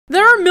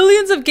There are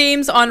millions of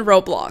games on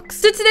Roblox.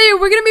 So today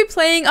we're gonna be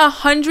playing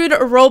 100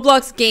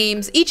 Roblox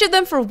games, each of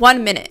them for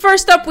 1 minute.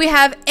 First up, we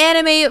have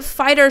Anime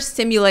Fighter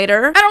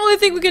Simulator. I don't really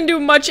think we can do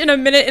much in a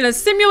minute in a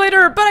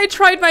simulator, but I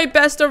tried my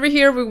best over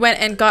here. We went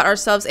and got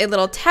ourselves a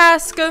little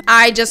task.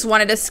 I just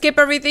wanted to skip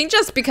everything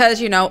just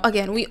because, you know,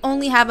 again, we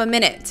only have a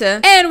minute.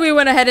 And we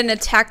went ahead and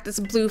attacked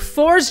this blue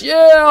force.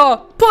 Yeah!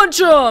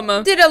 Punch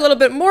him! Did a little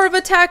bit more of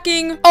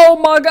attacking. Oh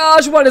my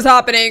gosh, what is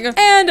happening?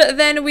 And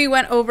then we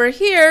went over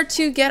here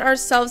to get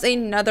ourselves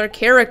another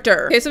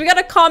character. Okay, so we got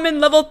a common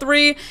level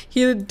 3.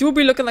 He do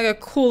be looking like a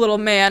cool little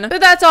man.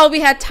 But that's all we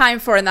had time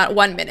for in that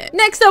 1 minute.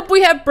 Next up,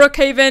 we have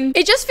Brookhaven.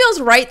 It just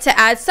feels right to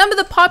add some of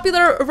the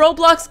popular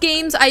Roblox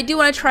games. I do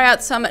want to try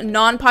out some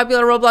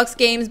non-popular Roblox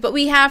games, but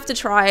we have to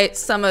try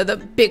some of the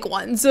big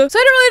ones. So I don't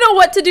really know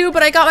what to do,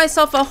 but I got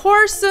myself a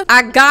horse.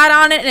 I got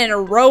on it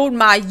and rode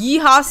my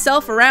yeehaw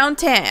self around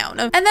town.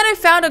 And then I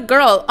found a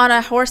girl on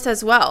a horse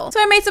as well.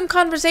 So I made some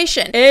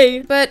conversation.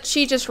 Hey. But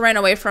she just ran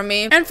away from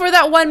me. And for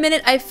that 1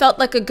 minute, I felt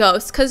like a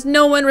ghost because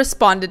no one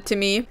responded to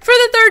me. For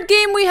the third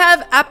game, we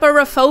have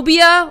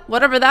Apeirophobia,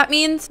 whatever that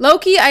means.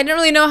 Loki, I didn't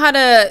really know how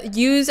to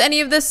use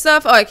any of this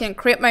stuff. Oh, I can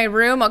create my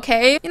room.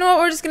 Okay. You know what?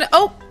 We're just gonna,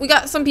 oh, we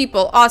got some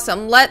people.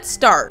 Awesome. Let's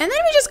start. And then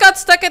we just got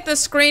stuck at the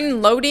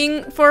screen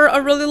loading for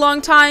a really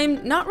long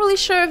time. Not really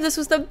sure if this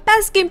was the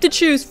best game to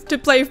choose to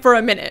play for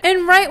a minute.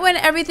 And right when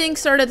everything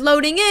started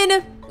loading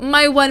in,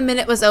 my 1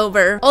 minute was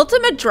over.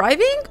 Ultimate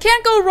driving?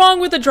 Can't go wrong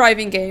with a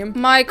driving game.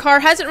 My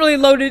car hasn't really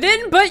loaded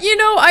in, but you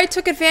know, I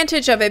took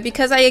advantage of it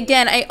because I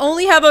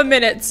only have a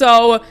minute,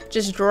 so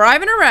just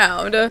driving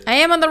around. I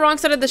am on the wrong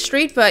side of the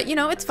street, but you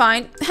know, it's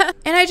fine.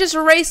 And I just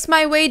raced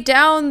my way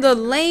down the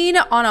lane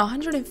on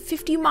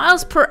 150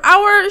 miles per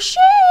hour. Sheesh!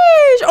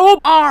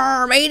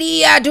 Oh,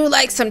 matey, I do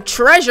like some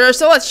treasure,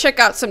 so let's check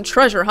out some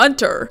Treasure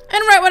Hunter.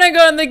 And right when I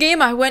got in the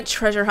game, I went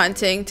treasure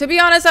hunting. To be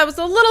honest, I was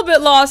a little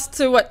bit lost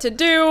to what to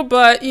do,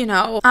 but you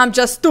know, I'm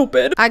just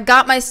stupid. I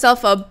got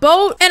myself a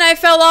boat and I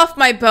fell off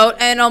my boat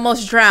and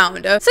almost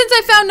drowned. Since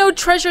I found no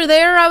treasure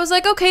there, I was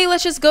like, okay,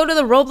 let's just go to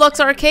the Roblox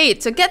arcade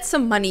to get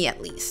some money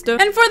at least.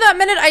 And for that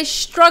minute, I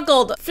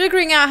struggled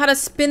figuring out how to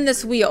spin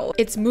this wheel.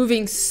 It's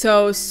moving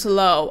so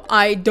slow.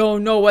 I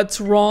don't know what's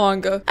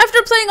wrong.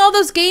 After playing all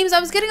those games, I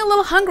was getting a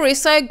little hungry,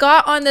 so I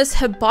got on this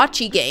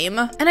hibachi game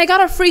and I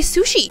got a free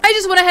sushi. I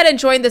just went ahead and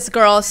joined this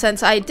girl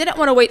since I didn't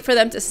want to wait for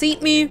them to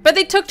seat me, but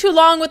they took too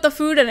long with the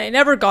food and I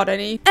never got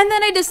any. And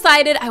then I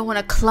decided I want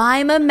to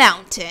climb a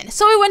mountain.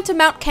 So I went to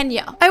Mount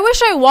Kenya. I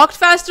wish I walked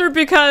faster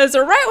because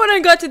right when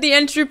I got to the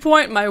entry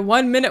point, my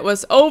 1 minute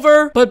was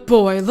over. But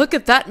boy, look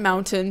at that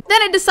mountain.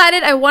 Then I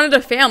decided I wanted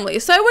a family.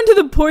 So I went to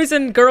the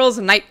Poison Girls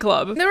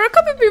nightclub. There were a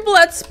couple people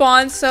at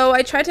spawn, so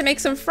I tried to make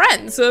some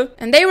friends.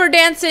 And they were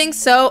dancing,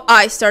 so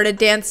I started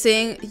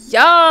dancing.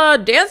 Yeah,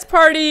 dance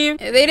party.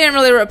 They didn't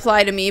really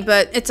reply to me,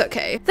 but it's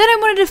okay. Then I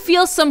wanted to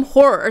feel some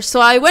horror,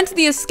 so I went to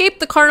the Escape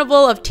the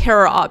Carnival of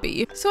Terror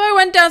Obby. So I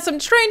went down some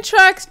train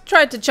tracks,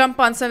 tried to jump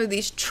on some of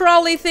these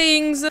trolley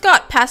things,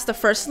 got past the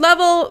first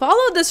level,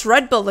 followed this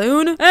red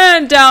balloon,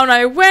 and down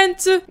I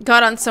went,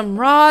 got on some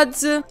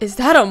rods. Is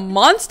that a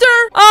monster?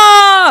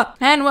 Ah!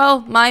 And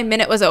well, my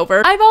minute was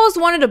over. I've always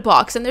wanted to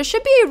box, and there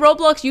should be a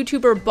Roblox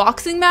YouTuber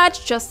boxing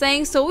match, just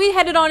saying, so we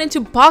headed on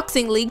into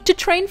Boxing League to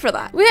train for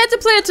that. We had to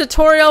play a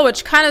tutorial,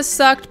 which kind of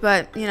sucked,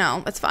 but you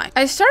know, it's fine.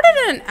 I started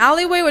in an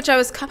alleyway, which I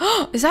was kind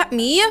of, is that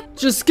me?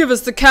 Just give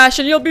us the cash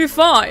and you'll be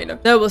fine.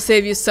 That will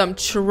save you some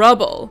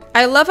trouble.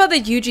 I love how the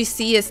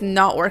UGC is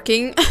not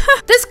working.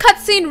 This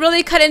cutscene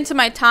really cut into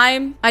my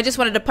time. I just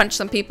wanted to punch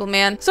some people,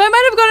 man. So I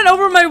might have gotten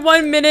over my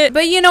 1 minute,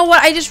 but you know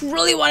what? I just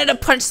really wanted to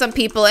punch some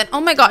people, and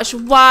oh my gosh,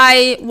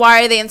 why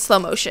are they in slow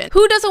motion?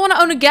 Who doesn't want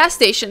to own a gas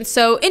station?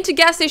 So into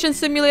gas station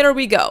simulator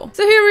we go.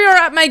 So here we are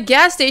at my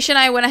gas station.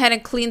 I went ahead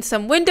and cleaned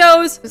some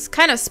windows. It was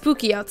kind of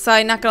spooky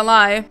outside, not gonna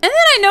lie. And then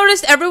I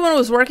noticed everyone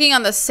was working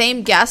on the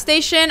same gas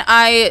station.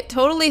 I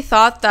totally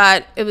thought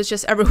that it was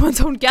just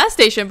everyone's own gas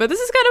station, but this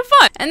is kind of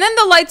fun. And then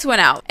the lights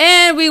went out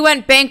and we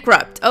went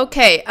bankrupt.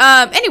 Okay,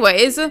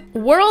 anyways,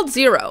 World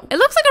Zero. It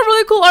looks like a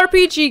really cool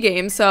RPG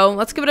game, so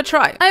let's give it a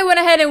try. I went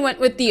ahead and went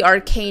with the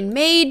Arcane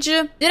Mage.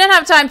 Didn't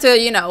have time to,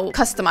 you know,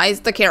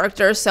 customize the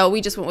character, so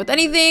we just went with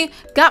anything.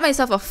 Got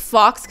myself a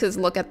fox, because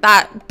look at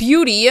that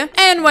beauty,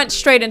 and went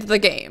straight into the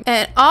game.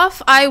 And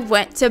off I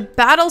went to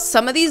battle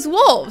some of these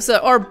wolves,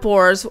 or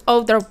boars.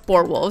 Oh, they're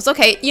boar wolves.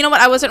 Okay, you know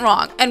what? I wasn't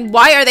wrong. And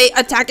why are they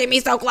attacking me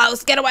so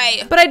close? Get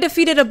away. But I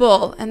defeated a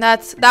bull, and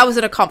that was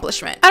an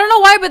accomplishment. I don't know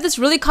why, but this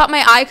really caught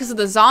my eye because of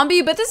the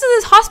zombie, but this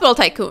is this hospital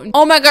tycoon.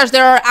 Oh my gosh,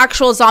 there are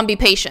actual zombie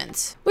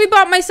patients. We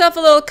bought myself a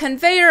little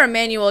conveyor, a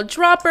manual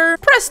dropper,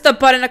 pressed the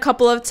button a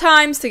couple of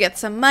times to get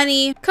some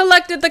money,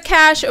 collected the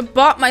cash,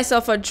 bought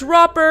myself a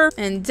dropper,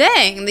 and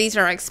dang, these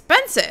are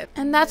expensive.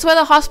 And that's why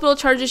the hospital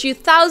charges you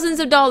thousands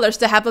of dollars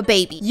to have a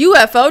baby.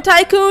 UFO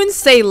tycoons,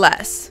 say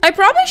less. I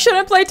probably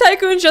shouldn't play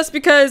tycoon just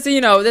because,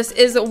 you know, this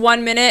is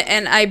 1 minute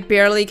and I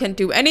barely can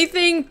do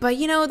anything, but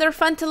you know, they're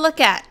fun to look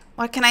at.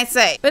 What can I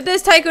say? But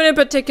this tycoon in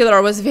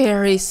particular was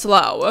very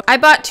slow. I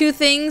bought 2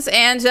 things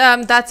and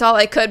that's all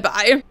I could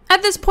buy.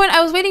 At this point,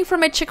 I was waiting for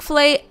my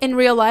Chick-fil-A in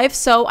real life,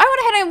 so I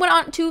went ahead and went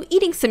on to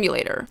Eating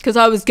Simulator because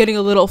I was getting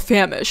a little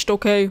famished,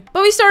 okay?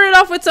 But we started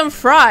off with some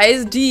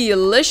fries,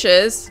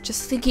 delicious.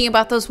 Just thinking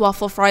about those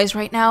waffle fries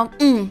right now.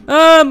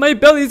 My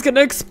belly's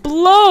gonna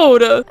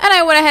explode. And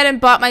I went ahead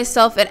and bought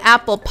myself an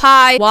apple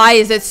pie. Why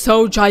is it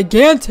so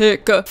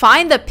gigantic?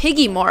 Find the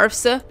piggy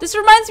morphs. This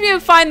reminds me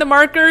of Find the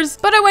Markers,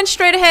 but I went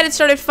straight ahead and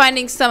started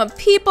finding some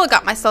people.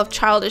 Got myself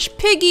Childish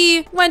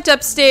Piggy, went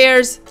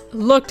upstairs,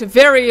 looked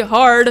very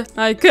hard.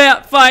 I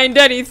can't find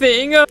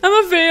anything.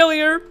 I'm a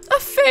failure. A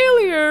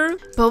failure.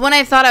 But when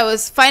I thought I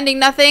was finding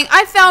nothing,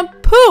 I found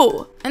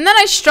poo. And then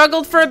I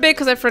struggled for a bit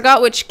because I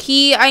forgot which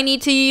key I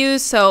need to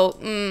use, so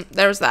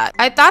there's that.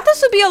 I thought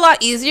this would be a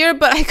lot easier,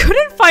 but I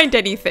couldn't find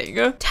anything.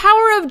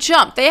 Tower of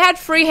Jump. They had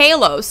free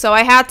Halo, so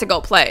I had to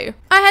go play.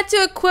 I had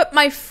to equip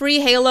my free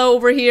Halo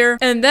over here,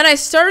 and then I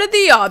started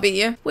the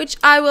obby, which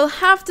I will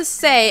have to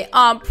say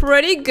I'm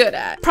pretty good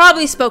at.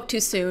 Probably spoke too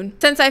soon.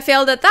 Since I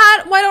failed at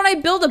that, why don't I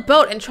build a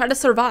boat and try to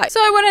survive? So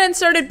I went ahead and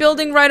started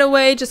building right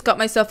away, just got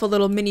myself a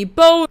little mini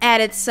boat,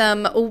 added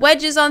some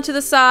wedges onto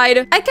the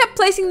side. I kept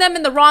placing them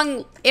in the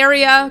wrong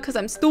area because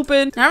I'm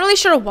stupid. Not really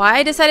sure why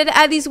I decided to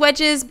add these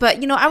wedges,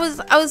 but you know, I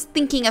was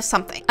thinking of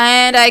something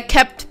and I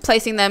kept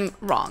placing them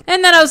wrong.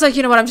 And then I was like,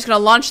 you know what, I'm just gonna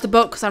launch the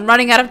boat because I'm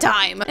running out of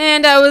time.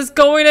 And I was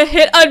going to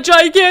hit a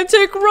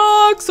gigantic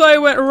rock, so I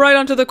went right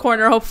onto the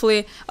corner,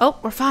 hopefully. Oh,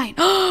 we're fine.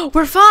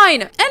 We're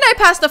fine. And I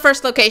passed the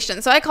first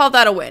location, so I call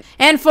that a win.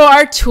 And for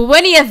our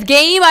 20th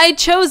game, I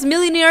chose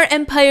Millionaire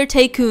Empire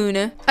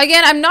Tycoon.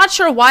 Again, I'm not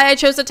sure why I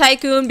chose a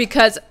tycoon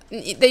because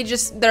they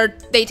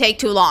take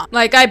too long.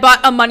 Like, I bought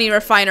a money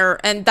refiner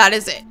and that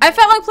is it. I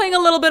felt like playing a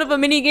little bit of a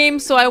mini game,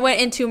 so I went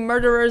into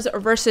murderers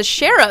versus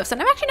sheriffs,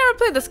 and I've actually never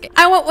played this game.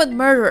 I went with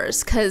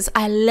murderers because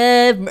I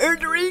love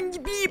murdering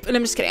people. And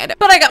I'm just kidding, I don't.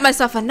 But I got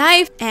myself a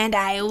knife and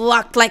I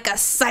walked like a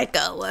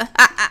psycho. Where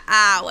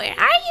are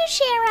you,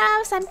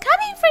 sheriffs? I'm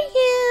coming for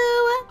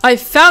you. I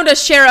found a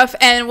sheriff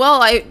and,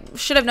 well, I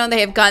should have known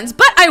they have guns,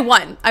 but I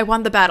won. I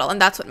won the battle,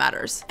 and that's what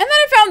matters. And then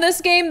I found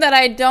this game that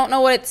I don't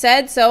know what it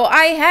said, so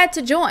I had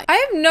to join. I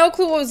have no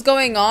clue what was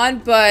going on,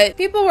 but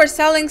people were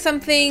selling some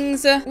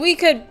things. We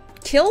could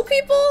kill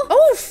people?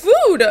 Oh,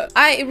 food!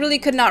 I really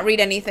could not read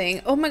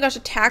anything. Oh my gosh, a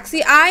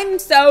taxi? I'm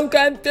so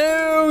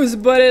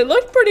confused, but it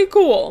looked pretty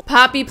cool.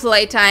 Poppy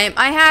playtime.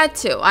 I had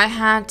to.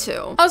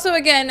 Also,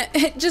 again,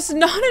 just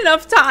not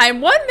enough time.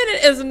 1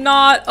 minute is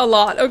not a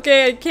lot,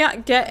 okay? I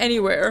can't get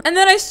anywhere. And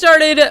then I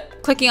started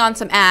clicking on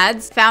some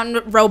ads,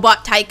 found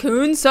Robot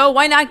Tycoon, so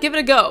why not give it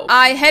a go?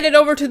 I headed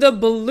over to the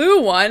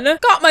blue one,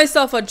 got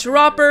myself a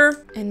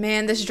dropper, and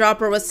man, this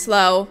dropper was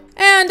slow.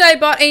 And I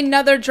bought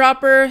another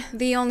dropper,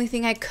 the only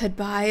thing I could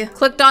buy.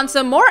 Clicked on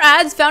some more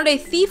ads, found a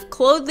Thief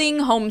Clothing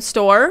home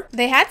store.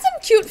 They had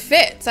some cute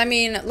fits. I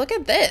mean, look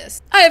at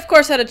this. I, of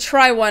course, had to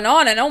try one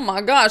on, and oh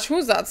my gosh,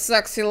 who's that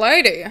sexy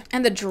lady?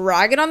 And the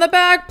dragon on the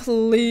back,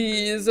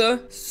 please,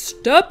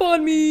 step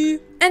on me.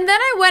 And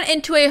then I went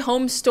into a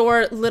home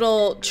store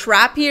little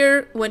trap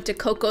here, went to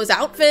Coco's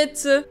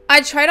Outfits. I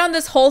tried on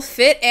this whole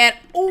fit and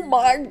oh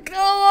my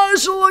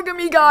gosh, look at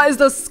me guys,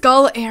 the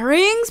skull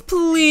earrings,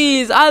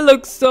 please. I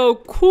look so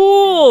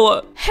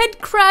cool. Head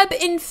crab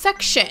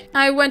infection.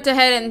 I went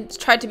ahead and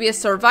tried to be a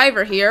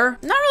survivor here.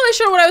 Not really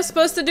sure what I was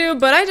supposed to do,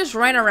 but I just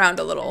ran around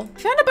a little.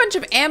 Found a bunch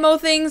of ammo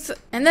things,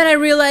 and then I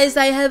realized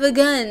I have a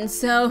gun,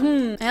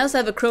 so I also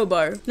have a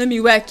crowbar. Let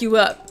me whack you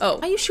up. Oh,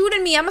 why are you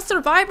shooting me? I'm a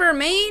survivor,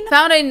 man.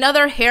 Found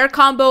another hair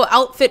combo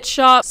outfit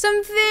shop.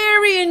 Some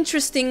very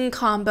interesting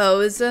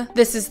combos.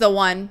 This is the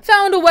one.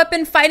 Found a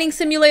weapon fighting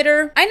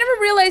simulator. I never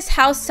realized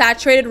how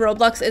saturated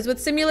Roblox is with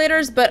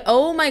simulators, but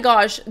oh my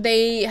gosh,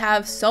 they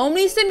have so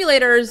many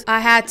simulators.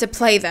 I had to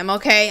play them,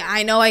 okay?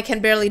 I know I can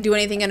barely do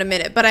anything in a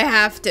minute, but I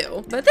have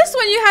to. But this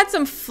one, you had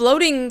some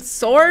floating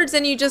swords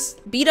and you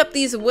just beat up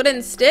these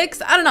wooden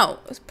sticks. I don't know.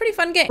 It was a pretty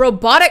fun game.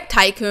 Robotic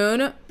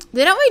Tycoon.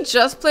 Didn't we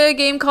just play a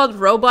game called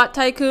Robot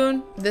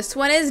Tycoon? This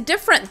one is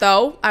different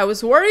though. I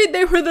was worried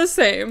they were the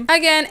same.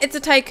 Again, it's a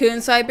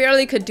tycoon, so I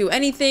barely could do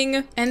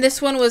anything. And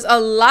this one was a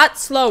lot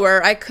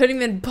slower. I couldn't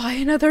even buy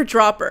another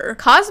dropper.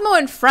 Cosmo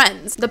and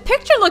Friends. The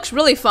picture looks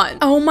really fun.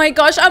 Oh my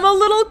gosh, I'm a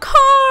little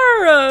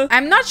car.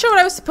 I'm not sure what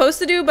I was supposed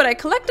to do, but I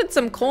collected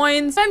some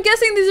coins. I'm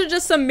guessing these are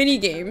just some mini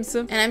games.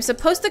 And I'm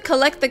supposed to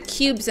collect the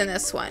cubes in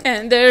this one.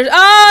 And there's,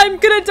 I'm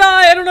gonna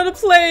die. I don't know how to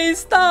play.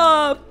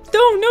 Stop.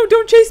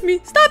 Don't chase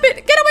me. Stop it.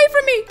 Get away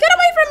from me. Get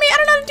away from me. I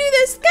don't know how to do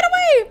this. Get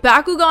away.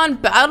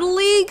 Bakugan Battle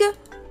League.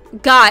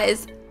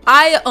 Guys,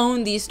 I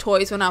owned these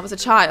toys when I was a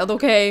child,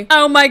 okay?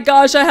 Oh my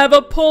gosh, I have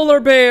a polar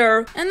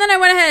bear. And then I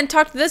went ahead and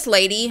talked to this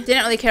lady.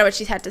 Didn't really care what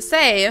she had to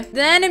say.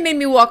 Then it made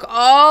me walk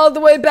all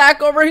the way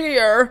back over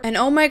here. And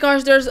oh my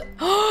gosh,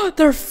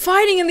 they're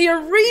fighting in the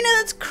arena.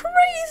 That's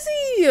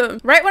crazy.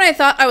 Right when I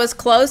thought I was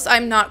close,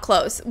 I'm not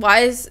close. Why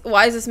is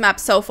this map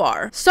so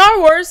far? Star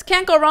Wars,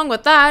 can't go wrong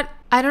with that.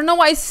 I don't know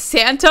why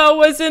Santa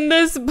was in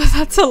this, but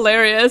that's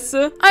hilarious.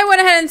 I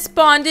went ahead and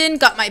spawned in,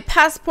 got my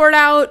passport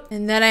out,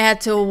 and then I had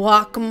to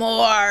walk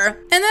more.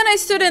 And then I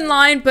stood in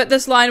line, but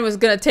this line was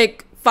gonna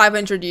take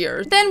 500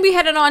 years. Then we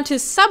headed on to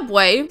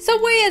Subway.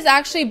 Subway is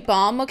actually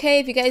bomb, okay?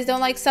 If you guys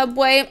don't like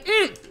Subway,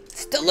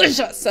 it's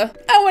delicious.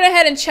 I went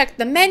ahead and checked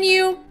the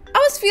menu. I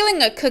was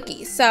feeling a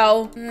cookie,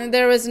 so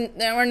there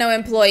were no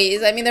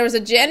employees. I mean, there was a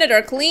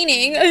janitor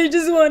cleaning. I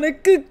just want a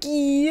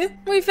cookie.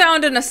 We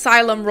found an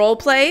asylum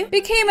roleplay.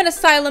 Became an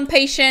asylum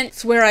patient.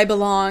 Swear I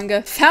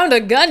belong. Found a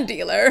gun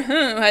dealer.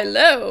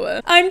 Hello.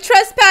 I'm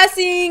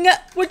trespassing.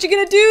 What you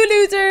gonna do,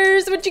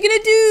 losers? What you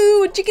gonna do?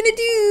 What you gonna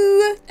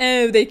do?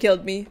 Oh, they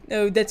killed me.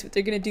 Oh, that's what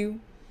they're gonna do.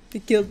 They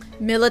killed.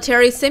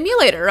 Military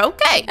simulator,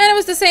 okay. And it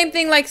was the same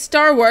thing like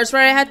Star Wars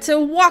where I had to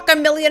walk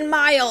 1,000,000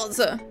 miles.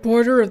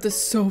 Border of the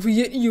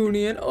Soviet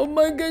Union. Oh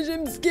my gosh,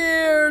 I'm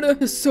scared.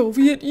 The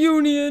Soviet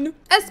Union.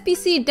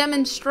 SPC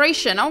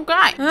demonstration,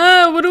 okay.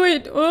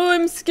 Oh,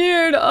 I'm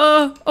scared.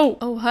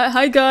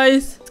 Hi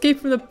guys. Escape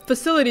from the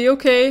facility,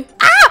 okay.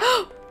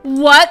 Ah!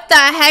 What the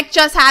heck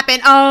just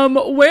happened?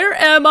 Where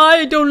am I?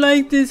 I don't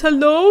like this.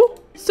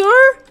 Hello,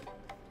 sir?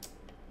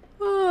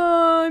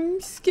 I'm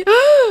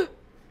scared.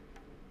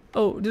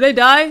 Oh, did I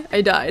die?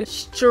 I died.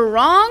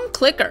 Strong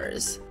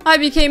clickers. I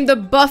became the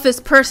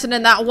buffest person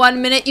in that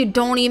 1 minute. You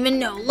don't even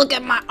know. Look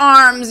at my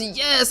arms.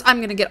 Yes,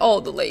 I'm gonna get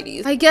all the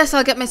ladies. I guess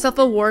I'll get myself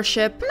a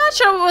warship. I'm not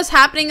sure what was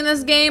happening in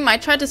this game. I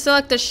tried to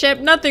select a ship.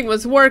 Nothing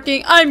was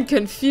working. I'm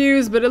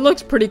confused, but it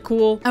looks pretty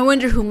cool. I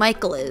wonder who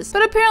Michael is.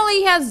 But apparently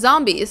he has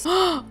zombies.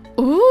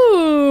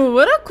 Ooh,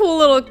 what a cool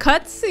little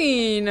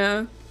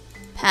cutscene.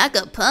 Pack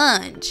a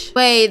punch.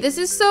 Wait, this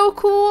is so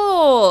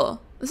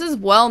cool. This is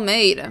well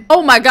made.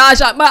 Oh my gosh,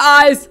 my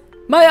eyes.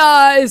 My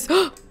eyes.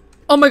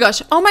 Oh my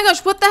gosh. Oh my gosh,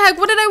 what the heck?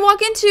 What did I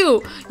walk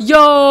into?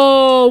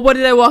 Yo, what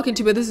did I walk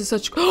into? But this is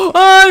such,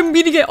 I'm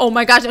meeting it. Oh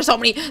my gosh, there's so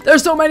many.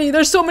 There's so many.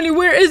 There's so many.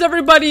 Where is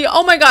everybody?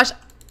 Oh my gosh.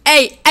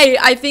 Hey,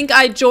 I think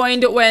I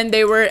joined when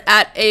they were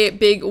at a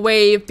big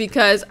wave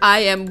because I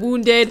am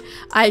wounded.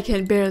 I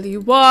can barely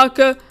walk.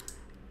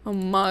 Oh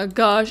my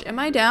gosh. Am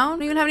I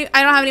down? I don't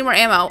have any more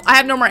ammo. I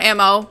have no more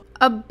ammo.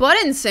 A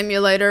button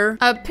simulator.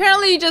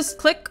 Apparently you just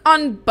click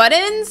on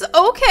buttons.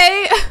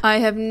 Okay. I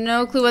have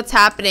no clue what's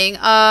happening.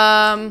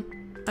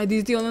 Are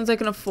these the only ones I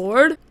can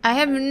afford? I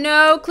have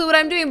no clue what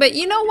I'm doing, but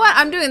you know what?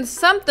 I'm doing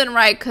something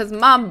right because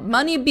my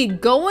money be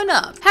going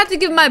up. Had to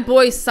give my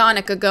boy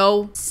Sonic a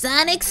go.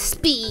 Sonic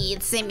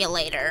Speed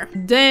Simulator.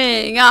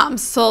 Dang, I'm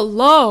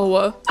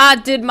slow. I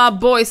did my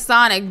boy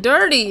Sonic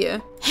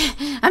dirty.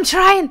 I'm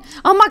trying.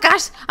 Oh my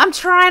gosh. I'm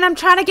trying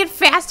to get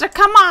faster.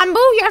 Come on,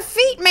 move your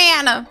feet,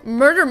 man.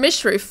 Murder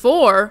Mystery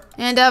 4.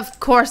 And of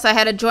course I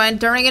had to join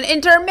during an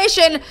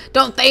intermission.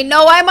 Don't they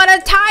know I'm on a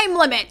time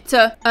limit?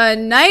 A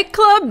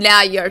nightclub?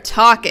 Now you're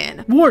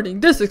talking. Warning,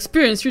 this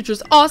experience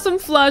features awesome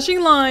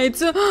flashing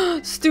lights.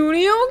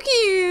 Studio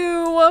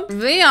Q.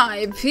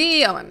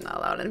 VIP. Oh, I'm not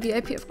allowed in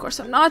VIP. Of course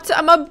I'm not.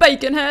 I'm a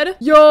bacon head.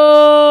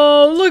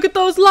 Yo, look at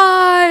those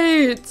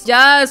lights.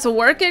 Yes,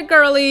 work it,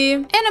 girly.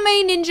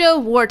 Anime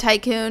Ninja War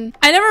Tycoon.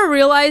 I never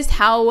realized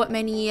how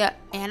many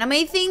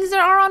anime things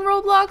there are on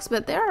Roblox,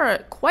 but there are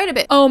quite a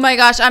bit. Oh my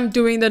gosh, I'm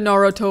doing the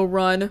Naruto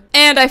run.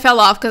 And I fell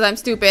off because I'm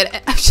stupid.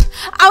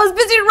 I was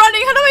busy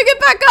running. How do I get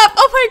back up?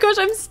 Oh my gosh,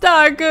 I'm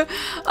stuck.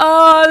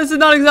 This is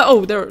not exact.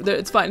 Oh, there,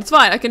 it's fine. It's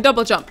fine. I can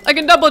double jump. I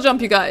can double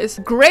jump, you guys.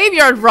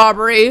 Graveyard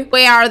robbery.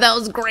 Where are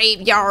those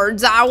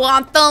graveyards? I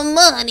want the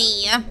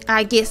money.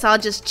 I guess I'll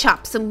just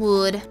chop some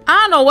wood.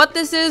 I don't know what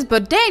this is,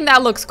 but dang,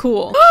 that looks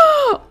cool.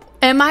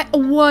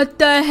 What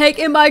the heck?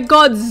 Am I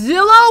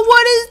Godzilla?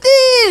 What is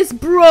this?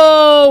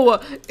 Bro,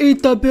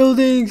 eat the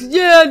buildings.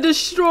 Yeah,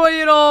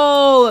 destroy it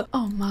all.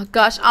 Oh my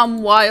gosh, I'm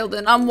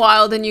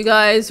wildin', you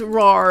guys.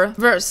 Roar.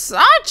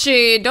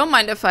 Versace, don't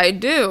mind if I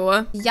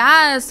do.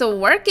 Yeah, so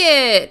work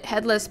it.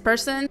 Headless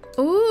person.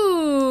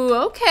 Ooh,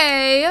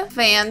 okay.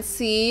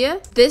 Fancy.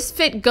 This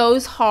fit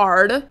goes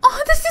hard.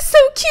 Oh, this is so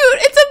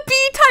cute. It's a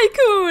bee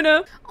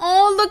tycoon.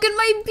 Oh, look at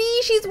my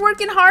bee. She's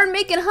working hard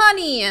making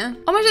honey.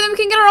 Oh my god, then we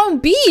can get our own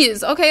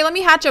bees. Okay, let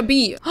me hatch a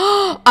bee.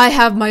 I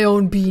have my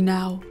own bee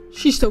now.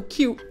 She's so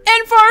cute.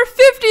 And for our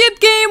 50th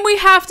game, we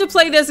have to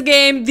play this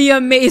game, The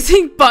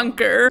Amazing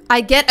Bunker.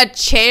 I get a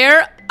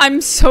chair. I'm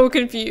so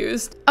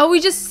confused. Oh, we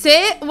just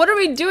sit? What are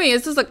we doing?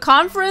 Is this a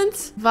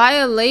conference?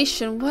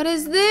 Violation. What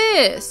is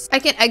this? I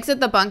can exit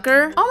the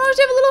bunker. Oh my gosh,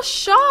 they have a little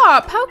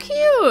shop. How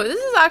cute. This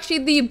is actually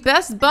the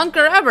best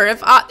bunker ever.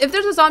 If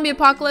there's a zombie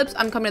apocalypse,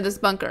 I'm coming to this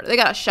bunker. They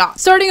got a shop.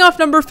 Starting off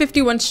number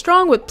 51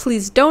 strong with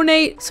please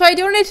donate. So I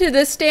donated to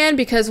this stand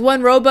because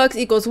 1 Robux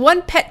equals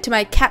 1 pet to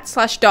my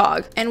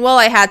cat/dog. And well,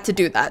 I had to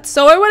do that.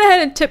 So I went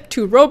ahead and tipped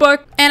 2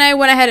 Robux and I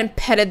went ahead and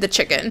petted the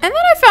chicken. And then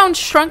I found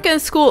Shrunken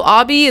School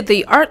Obby.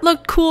 The art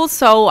looked cool,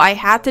 so I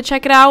had to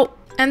check it out.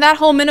 And that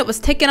whole minute was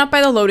taken up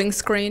by the loading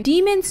screen.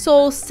 Demon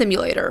Soul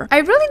Simulator. I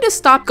really just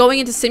stopped going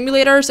into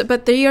simulators,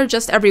 but they are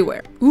just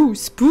everywhere. Ooh,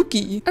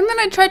 spooky. And then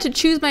I tried to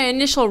choose my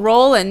initial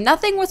role and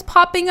nothing was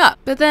popping up.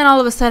 But then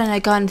all of a sudden I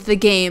got into the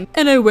game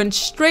and I went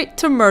straight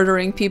to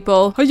murdering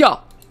people.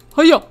 Hiya!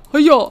 Hiya!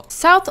 Hiya!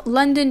 South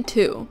London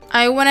 2.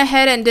 I went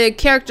ahead and did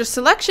character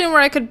selection where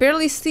I could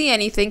barely see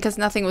anything because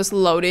nothing was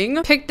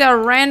loading. Picked a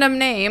random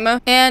name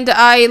and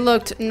I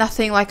looked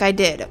nothing like I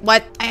did.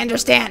 What? I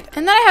understand.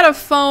 And then I had a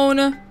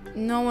phone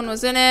No one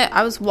was in it.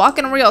 I was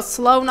walking real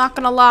slow, not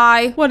gonna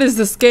lie. What is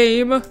this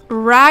game?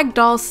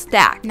 Ragdoll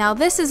stack. Now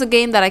this is a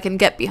game that I can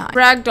get behind.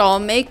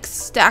 Ragdoll, make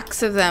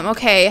stacks of them.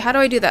 Okay, how do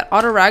I do that?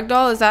 Auto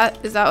ragdoll? Is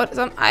that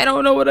what I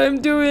don't know what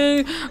I'm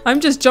doing. I'm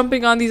just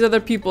jumping on these other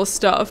people's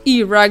stuff.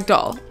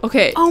 Ragdoll.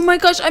 Okay. Oh my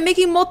gosh, I'm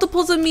making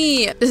multiples of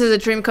me. This is a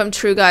dream come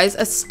true, guys.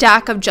 A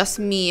stack of just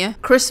me.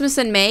 Christmas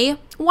in May.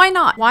 Why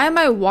not? Why am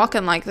I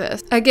walking like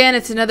this? Again,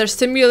 it's another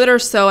simulator,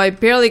 so I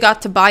barely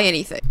got to buy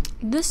anything.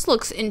 This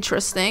looks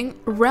interesting.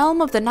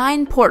 Realm of the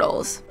 9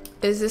 portals.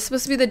 Is this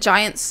supposed to be the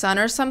giant sun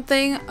or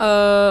something?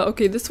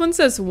 Okay, this one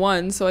says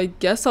 1, so I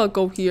guess I'll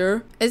go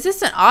here. Is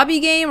this an obby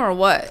game or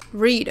what?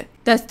 Read.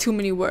 That's too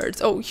many words.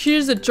 Oh,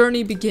 here's a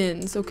journey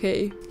begins.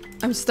 Okay.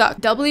 I'm stuck.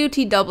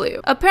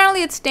 WTW.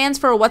 Apparently it stands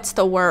for what's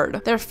the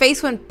word. Their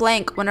face went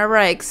blank whenever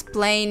I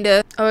explained.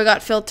 Oh, I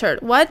got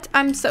filtered. What?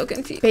 I'm so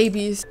confused.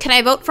 Babies. Can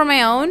I vote for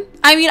my own?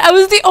 I mean, I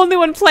was the only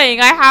one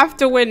playing. I have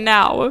to win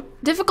now.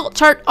 Difficult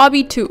chart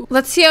obby 2.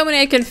 Let's see how many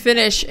I can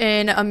finish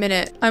in a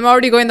minute. I'm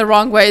already going the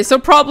wrong way, so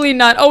probably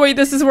not. Oh wait,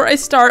 this is where I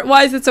start.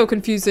 Why is it so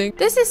confusing?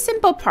 This is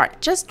simple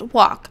part. Just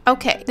walk.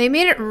 Okay. They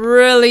made it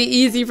really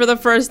easy for the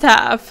first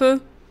half.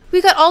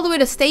 We got all the way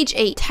to stage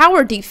 8,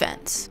 tower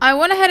defense. I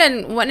went ahead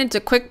and went into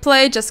quick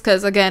play just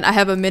because, again, I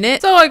have a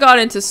minute. So I got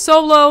into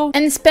solo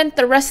and spent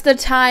the rest of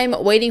the time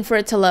waiting for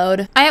it to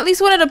load. I at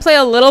least wanted to play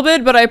a little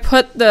bit, but I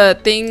put the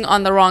thing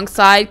on the wrong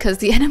side because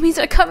the enemies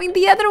are coming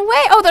the other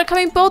way. Oh, they're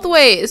coming both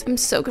ways. I'm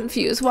so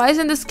confused. Why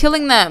isn't this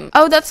killing them?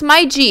 Oh, that's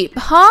my Jeep.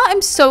 Huh?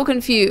 I'm so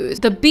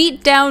confused. The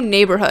beat down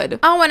neighborhood.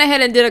 I went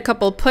ahead and did a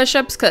couple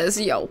push-ups because,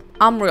 yo,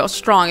 I'm real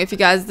strong if you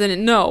guys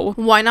didn't know.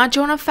 Why not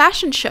join a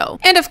fashion show?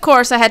 And of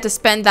course, I had to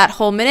spend that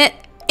whole minute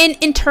in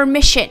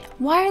intermission.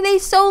 Why are they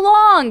so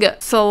long?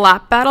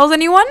 Slap battles,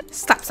 anyone?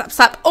 Slap, slap,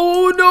 slap.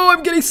 Oh no,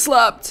 I'm getting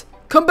slapped.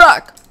 Come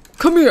back.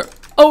 Come here.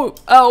 Oh,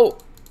 ow,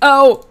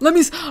 ow. Let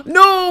me,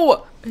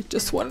 no. I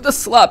just wanted to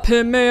slap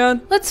him,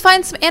 man. Let's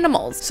find some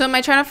animals. So am I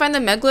trying to find the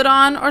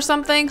megalodon or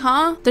something,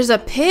 huh? There's a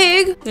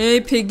pig.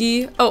 Hey,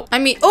 piggy. Oh, I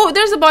mean, oh,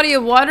 there's a body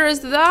of water. Is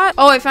that?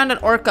 Oh, I found an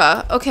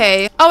orca.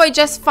 Okay. Oh, I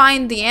just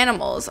find the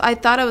animals. I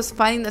thought I was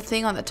finding the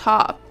thing on the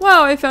top.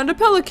 Wow, I found a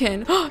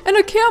pelican and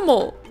a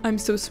camel. I'm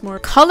so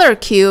smart. Color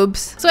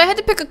cubes. So I had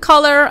to pick a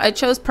color. I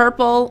chose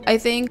purple, I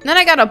think. Then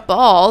I got a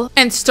ball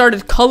and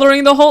started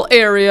coloring the whole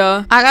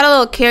area. I got a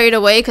little carried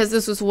away because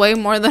this was way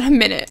more than a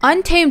minute.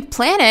 Untamed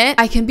planet.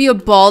 I can be a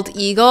bald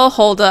eagle.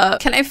 Hold up.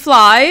 Can I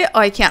fly?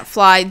 Oh, I can't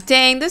fly.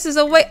 Dang, this is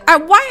a way. Why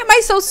am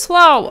I so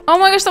slow? Oh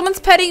my gosh,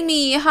 someone's petting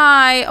me.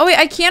 Hi. Oh wait,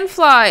 I can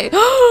fly.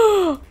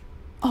 Oh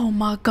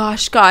my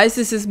gosh, guys,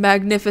 this is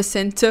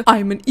magnificent.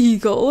 I'm an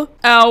eagle.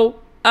 Ow.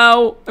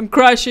 Ow. I'm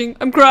crashing.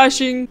 I'm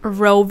crashing.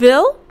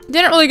 Rowville?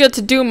 Didn't really get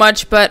to do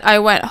much, but I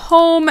went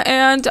home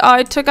and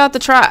I took out the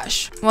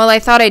trash. Well, I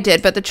thought I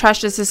did, but the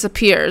trash just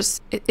disappears.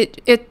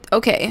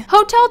 Okay.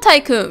 Hotel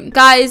Tycoon.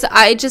 Guys,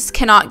 I just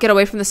cannot get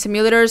away from the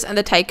simulators and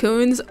the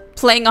tycoons.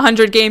 Playing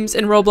 100 games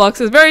in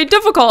Roblox is very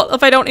difficult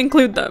if I don't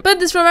include them. But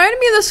this reminded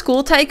me of the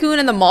school tycoon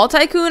and the mall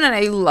tycoon, and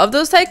I love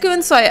those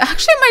tycoons, so I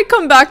actually might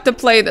come back to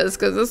play this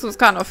because this was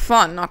kind of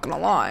fun, not gonna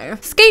lie.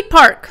 Skate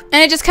park.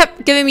 And it just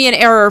kept giving me an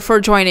error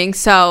for joining,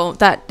 so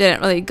that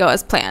didn't really go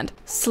as planned.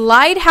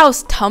 Slide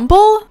house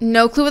tumble?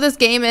 No clue what this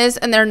game is,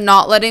 and they're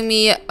not letting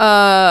me,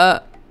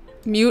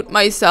 mute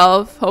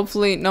myself.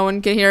 Hopefully no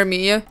one can hear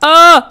me.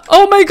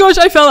 Oh my gosh,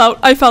 I fell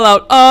out.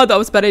 That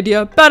was a bad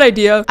idea. Bad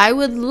idea. I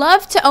would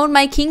love to own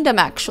my kingdom,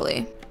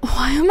 actually.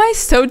 Why am I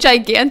so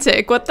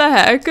gigantic? What the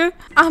heck?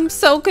 I'm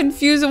so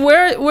confused.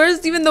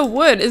 Where's even the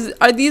wood?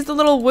 Are these the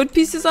little wood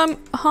pieces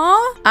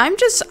I'm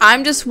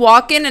just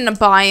walking and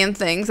buying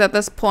things at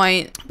this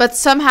point. But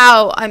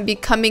somehow I'm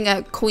becoming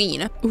a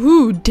queen.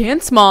 Ooh,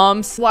 dance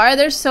moms. Why are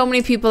there so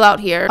many people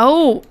out here?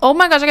 Oh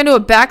my gosh, I can do a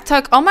back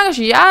tuck. Oh my gosh,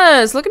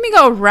 yes. Look at me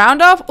go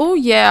round off. Oh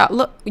yeah,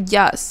 look,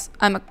 yes.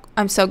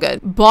 I'm so good.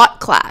 Bot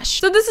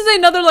Clash. So this is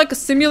another like a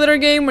simulator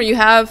game where you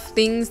have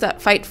things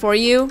that fight for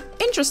you.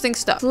 Interesting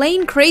stuff.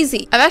 Plane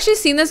Crazy. I've actually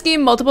seen this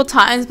game multiple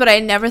times, but I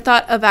never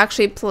thought of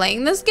actually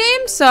playing this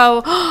game.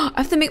 So I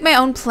have to make my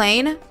own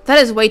plane. That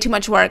is way too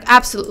much work.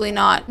 Absolutely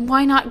not.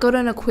 Why not go to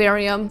an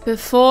aquarium?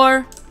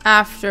 Before,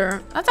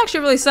 after. That's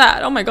actually really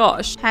sad. Oh my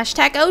gosh.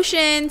 Hashtag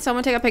ocean.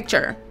 Someone take a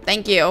picture.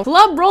 Thank you.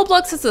 Club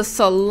Roblox is a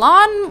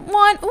salon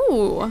one.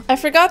 Ooh. I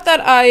forgot that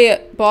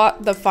I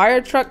bought the fire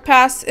truck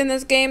pass in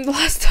this game the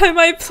last time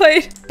I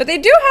played. But they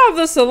do have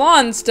the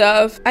salon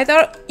stuff. I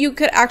thought you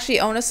could actually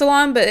own a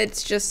salon, but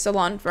it's just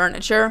salon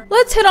furniture.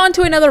 Let's head on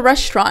to another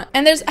restaurant.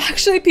 And there's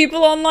actually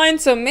people online,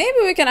 so maybe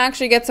we can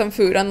actually get some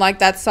food, unlike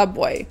that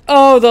Subway.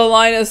 Oh, the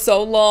line is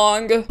so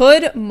long.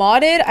 Hood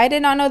modded. I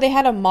did not know they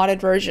had a modded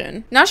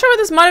version. Not sure what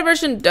this modded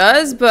version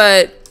does,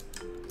 but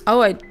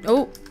I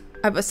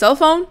have a cell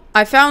phone.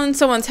 I found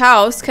someone's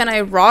house. Can I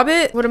rob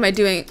it? What am I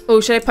doing?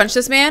 Oh, should I punch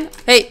this man?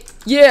 Hey,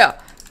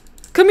 yeah.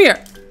 Come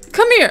here.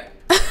 Come here.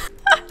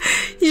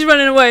 He's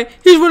running away.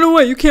 He's running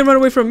away. You can't run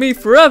away from me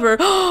forever.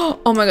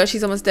 Oh my gosh,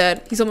 he's almost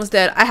dead. He's almost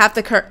dead. I have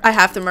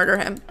to murder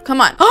him.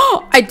 Come on.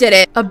 Oh, I did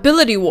it.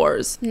 Ability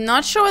Wars.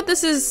 Not sure what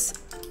this is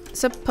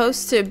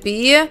supposed to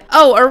be?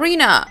 Oh,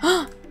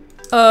 arena.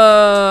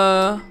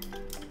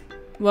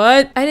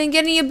 What? I didn't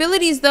get any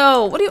abilities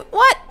though.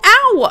 What?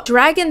 Ow!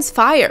 Dragon's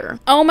fire.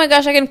 Oh my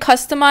gosh, I can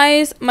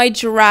customize my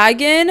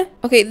dragon.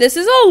 Okay, this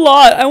is a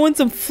lot. I want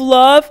some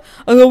fluff.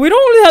 Okay, we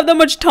don't really have that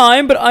much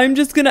time, but I'm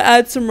just gonna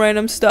add some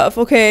random stuff.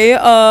 Okay,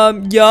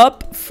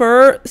 yup.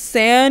 Fur,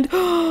 sand,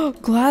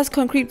 glass,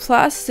 concrete,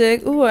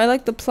 plastic. Ooh, I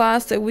like the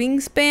plastic.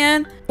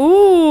 Wingspan.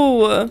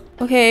 Ooh.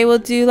 Okay, we'll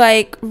do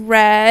like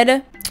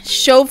red.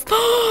 Show.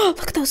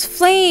 Look at those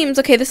flames.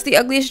 Okay, this is the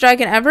ugliest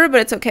dragon ever,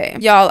 but it's okay.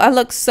 Y'all, I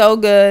look so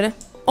good.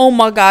 Oh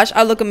my gosh,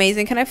 I look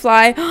amazing. Can I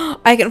fly?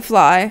 I can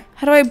fly.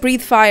 How do I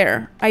breathe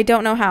fire? I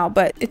don't know how,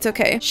 but it's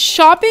okay.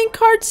 Shopping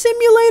cart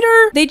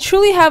simulator? They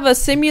truly have a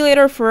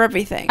simulator for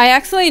everything. I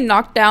accidentally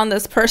knocked down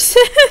this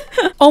person.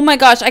 Oh my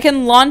gosh, I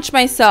can launch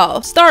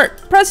myself.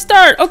 Start. Press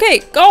start. Okay,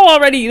 go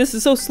already. This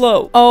is so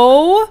slow.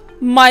 Oh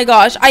my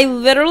gosh, I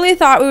literally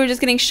thought we were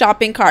just getting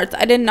shopping carts.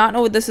 I did not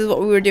know this is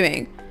what we were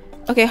doing.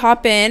 Okay,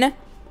 hop in.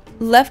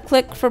 Left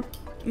click for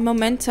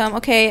momentum.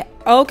 Okay.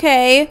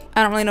 Okay.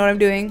 I don't really know what I'm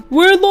doing.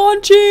 We're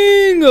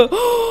launching.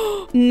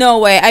 No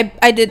way.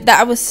 I did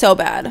that. Was so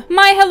bad.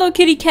 My Hello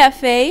Kitty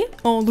cafe.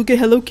 Oh, look at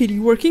Hello Kitty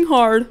working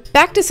hard.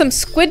 Back to some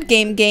Squid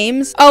Game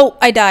games. Oh,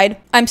 I died.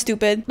 I'm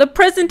stupid. The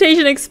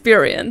presentation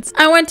experience.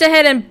 I went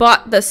ahead and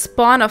bought the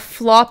spawn of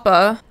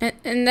Floppa.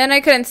 And then I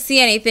couldn't see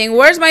anything.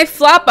 Where's my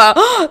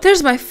Floppa?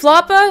 There's my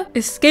Floppa.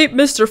 Escape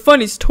Mr.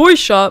 Funny's toy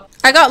shop.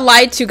 I got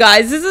lied to,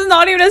 guys. This is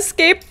not even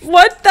escape.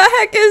 What the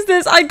heck is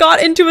this? I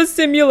got into a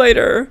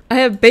simulator. I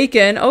have bacon.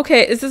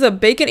 Okay, is this a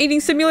bacon eating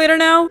simulator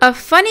now? A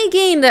funny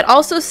game that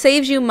also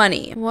saves you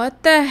money.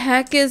 What the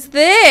heck is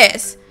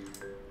this?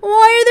 Why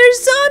are there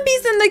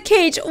zombies in the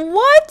cage?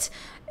 What?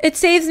 It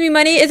saves me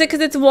money. Is it because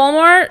it's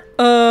Walmart?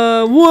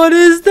 What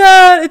is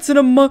that? It's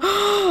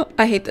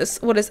I hate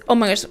this. What is, oh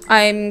my gosh,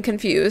 I'm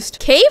confused.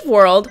 Cave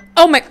world?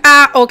 Oh my,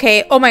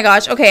 okay. Oh my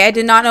gosh. Okay, I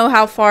did not know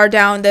how far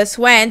down this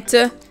went.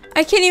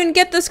 I can't even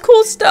get this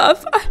cool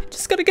stuff. I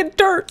just gotta get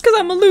dirt because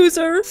I'm a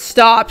loser.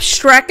 Stop.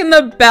 Shrek in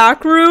the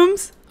back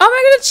rooms? Oh my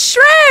god, it's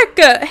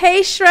Shrek! Hey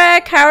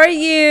Shrek, how are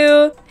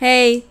you?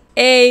 Hey,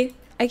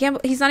 I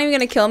can't, he's not even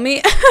gonna kill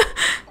me.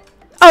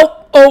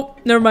 Oh,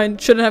 never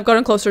mind. Shouldn't have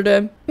gotten closer to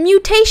him.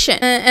 Mutation.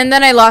 And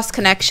then I lost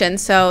connection,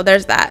 so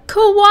there's that.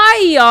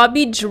 Kawaii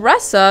obby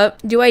dress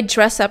up. Do I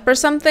dress up or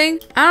something?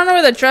 I don't know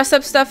where the dress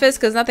up stuff is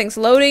because nothing's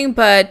loading,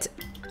 but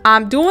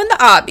I'm doing the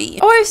obby.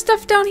 Oh, I have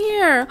stuff down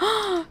here.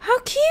 How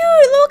cute,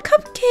 a little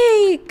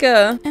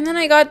cupcake. And then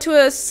I got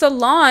to a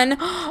salon.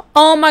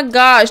 Oh my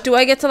gosh, do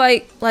I get to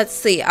like, let's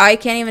see. I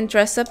can't even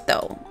dress up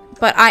though.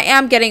 But I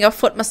am getting a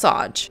foot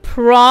massage.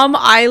 Prom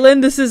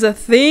Island, this is a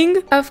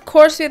thing? Of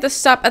course we have to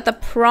stop at the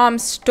prom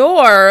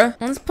store.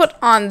 Let's put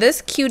on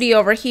this cutie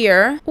over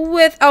here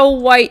with a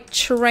white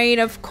train,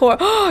 of course.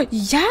 Oh,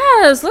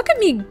 yes, look at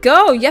me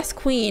go. Yes,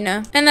 queen.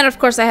 And then of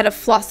course I had to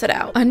floss it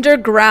out.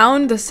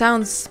 Underground, this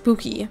sounds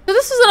spooky. So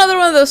this is another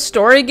one of those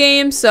story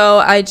games. So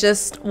I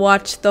just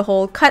watched the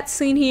whole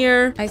cutscene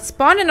here. I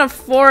spawned in a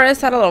forest,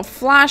 had a little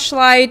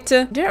flashlight.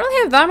 Didn't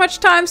really have that much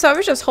time, so I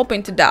was just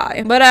hoping to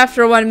die. But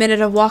after 1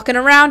 minute of walking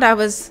around, I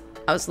was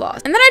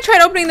lost. And then I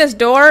tried opening this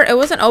door. It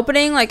wasn't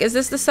opening. Like, is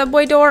this the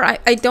subway door?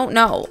 I don't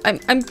know.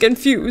 I'm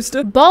confused.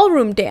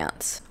 Ballroom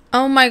dance.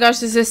 Oh my gosh,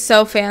 this is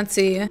so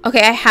fancy.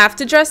 Okay, I have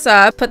to dress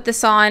up. Put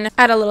this on.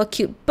 Add a little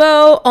cute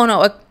bow. Oh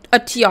no, a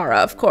tiara,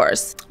 of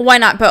course. Why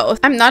not both?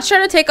 I'm not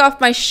sure to take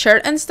off my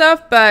shirt and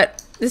stuff,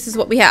 but this is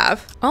what we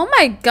have. Oh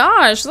my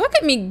gosh, look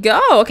at me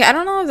go. Okay, I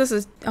don't know if this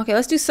is... Okay,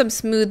 let's do some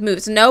smooth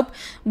moves. Nope.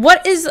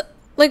 What is...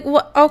 Like,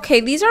 what? Okay,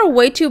 these are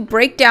way too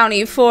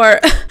breakdowny for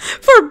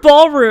for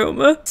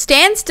ballroom.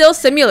 Stand still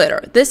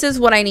simulator. This is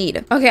what I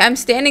need. Okay, I'm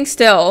standing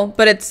still,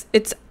 but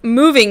it's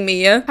moving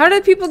me. How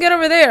did people get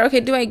over there? Okay,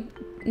 do I...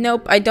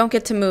 Nope, I don't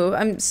get to move.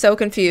 I'm so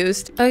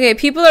confused. Okay,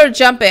 people are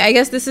jumping. I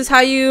guess this is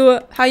how you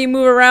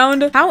move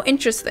around. How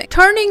interesting.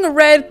 Turning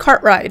red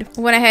cart ride.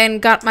 Went ahead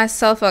and got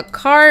myself a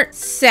cart,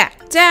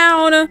 sat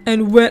down,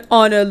 and went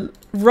on a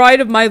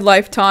ride of my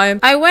lifetime.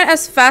 I went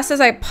as fast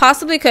as I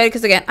possibly could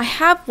because again, I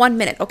have 1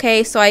 minute,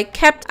 okay? So I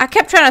kept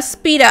trying to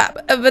speed up,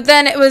 but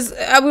then it was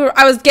I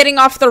was getting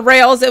off the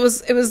rails. It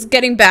was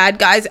getting bad,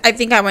 guys. I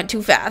think I went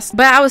too fast,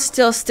 but I was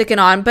still sticking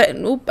on. But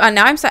now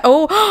I'm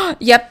oh,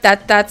 yep,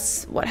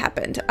 that's what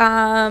happened.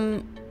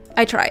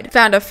 I tried.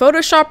 Found a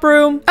Photoshop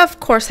room. Of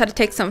course, had to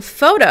take some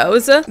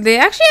photos. They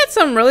actually had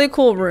some really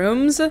cool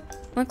rooms.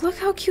 Like, look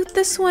how cute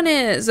this one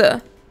is.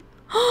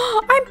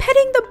 I'm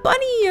petting the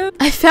bunny.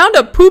 I found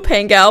a poop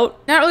hangout.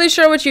 Not really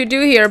sure what you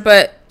do here,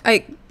 but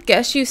I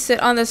guess you sit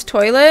on this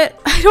toilet.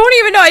 I don't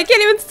even know. I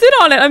can't even sit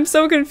on it. I'm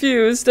so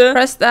confused.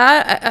 Press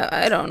that.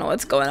 I don't know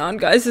what's going on,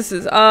 guys. This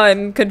is,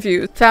 I'm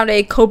confused. Found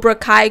a Cobra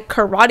Kai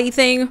karate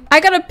thing. I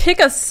gotta pick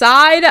a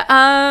side.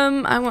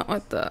 I went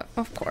with the,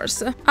 of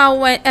course. I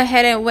went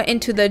ahead and went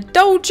into the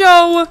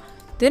dojo.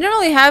 They didn't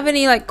really have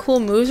any like cool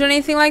moves or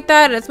anything like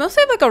that. It's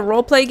mostly like a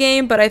roleplay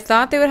game, but I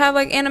thought they would have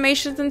like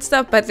animations and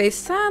stuff, but they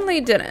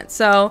sadly didn't.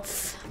 So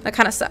that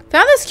kind of sucked.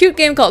 Found this cute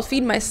game called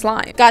Feed My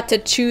Slime. Got to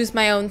choose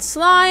my own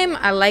slime.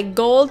 I like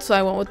gold, so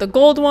I went with the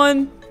gold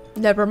one.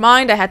 Never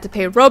mind, I had to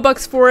pay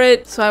Robux for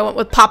it, so I went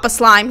with Papa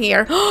Slime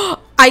here.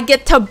 I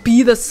get to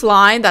be the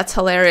slime. That's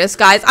hilarious,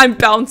 guys. I'm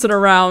bouncing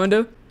around.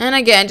 And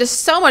again,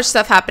 just so much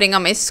stuff happening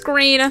on my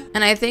screen.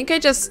 And I think I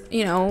just,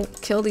 you know,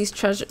 kill these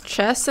treasure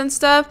chests and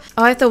stuff.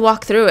 Oh, I have to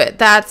walk through it.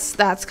 That's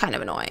kind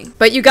of annoying.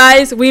 But you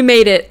guys, we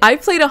made it. I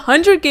played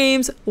 100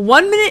 games,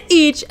 1 minute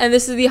each, and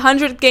this is the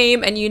 100th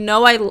game. And you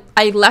know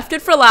I left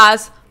it for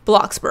last.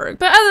 Bloxburg.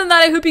 But other than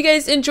that, I hope you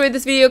guys enjoyed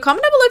this video.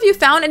 Comment down below if you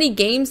found any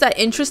games that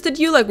interested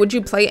you. Like, would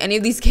you play any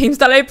of these games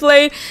that I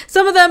played?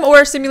 Some of them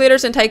were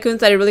simulators and tycoons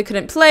that I really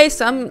couldn't play.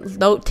 Some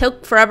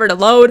took forever to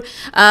load.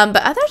 But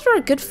others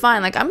were good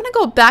fun. Like, I'm gonna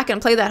go back and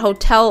play that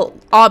hotel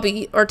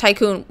obby or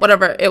tycoon,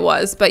 whatever it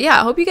was. But yeah,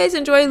 I hope you guys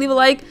enjoy. Leave a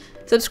like,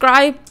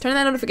 subscribe, turn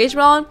that notification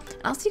bell on,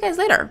 and I'll see you guys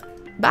later.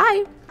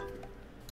 Bye.